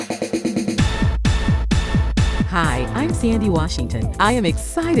Hi, I'm Sandy Washington. I am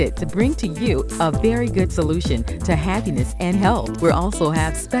excited to bring to you a very good solution to happiness and health. We also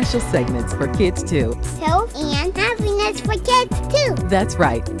have special segments for kids too. Health and happiness for kids too. That's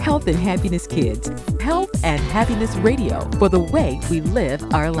right, Health and Happiness Kids. Health and Happiness Radio for the way we live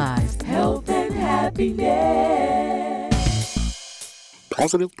our lives. Health and happiness.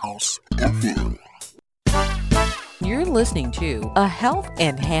 Positive Pulse FM. You're listening to a Health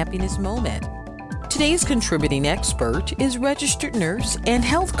and Happiness Moment. Today's contributing expert is registered nurse and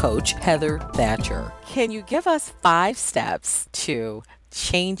health coach Heather Thatcher. Can you give us 5 steps to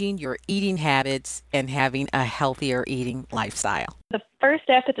changing your eating habits and having a healthier eating lifestyle? The first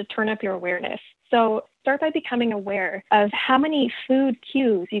step is to turn up your awareness. So start by becoming aware of how many food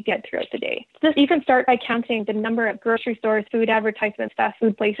cues you get throughout the day. You can start by counting the number of grocery stores, food advertisements, fast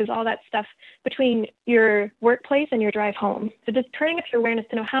food places, all that stuff between your workplace and your drive home. So just turning up your awareness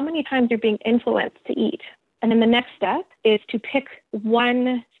to know how many times you're being influenced to eat. And then the next step is to pick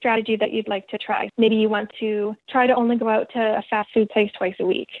one strategy that you'd like to try. Maybe you want to try to only go out to a fast food place twice a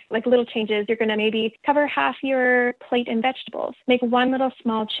week. Like little changes, you're going to maybe cover half your plate in vegetables. Make one little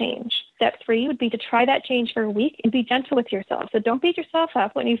small change. Step 3 would be to try that change for a week and be gentle with yourself. So don't beat yourself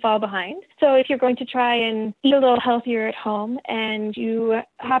up when you fall behind. So if you're going to try and eat a little healthier at home and you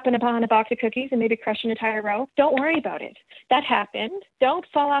happen upon a box of cookies and maybe crush an entire row, don't worry about it. That happened. Don't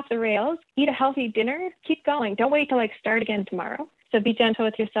fall off the rails. Eat a healthy dinner. Keep going. Don't wait to start again tomorrow. So be gentle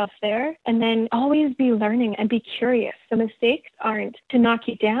with yourself there, and then always be learning and be curious. So mistakes aren't to knock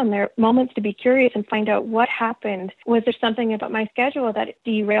you down. They're moments to be curious and find out what happened. Was there something about my schedule that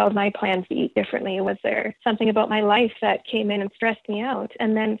derailed my plans to eat differently? Was there something about my life that came in and stressed me out?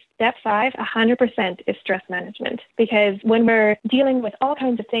 And then step 5, 100% is stress management. Because when we're dealing with all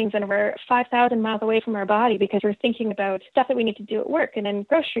kinds of things and we're 5,000 miles away from our body because we're thinking about stuff that we need to do at work and then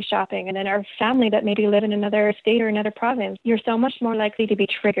grocery shopping and then our family that maybe live in another state or another province, you're so much more likely to be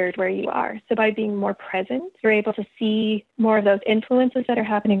triggered where you are. So by being more present, you're able to see more of those influences that are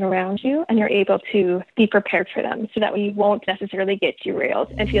happening around you, and you're able to be prepared for them so that you won't necessarily get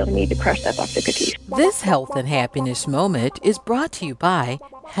derailed and feel the need to crush that box of cookies. This Health and Happiness Moment is brought to you by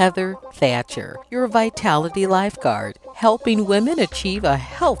Heather Thatcher, your Vitality Lifeguard, helping women achieve a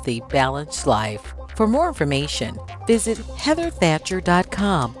healthy, balanced life. For more information, visit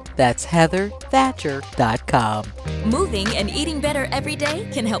heatherthatcher.com. That's heatherthatcher.com. Moving and eating better every day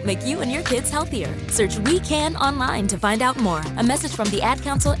can help make you and your kids healthier. Search We Can online to find out more. A message from the Ad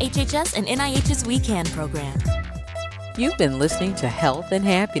Council, HHS, and NIH's We Can program. You've been listening to Health and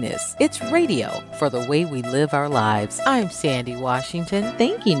Happiness. It's radio for the way we live our lives. I'm Sandy Washington,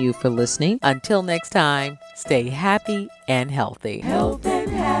 thanking you for listening. Until next time, stay happy and healthy. Health and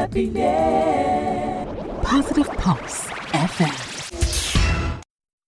Happiness. Positive Pulse FM.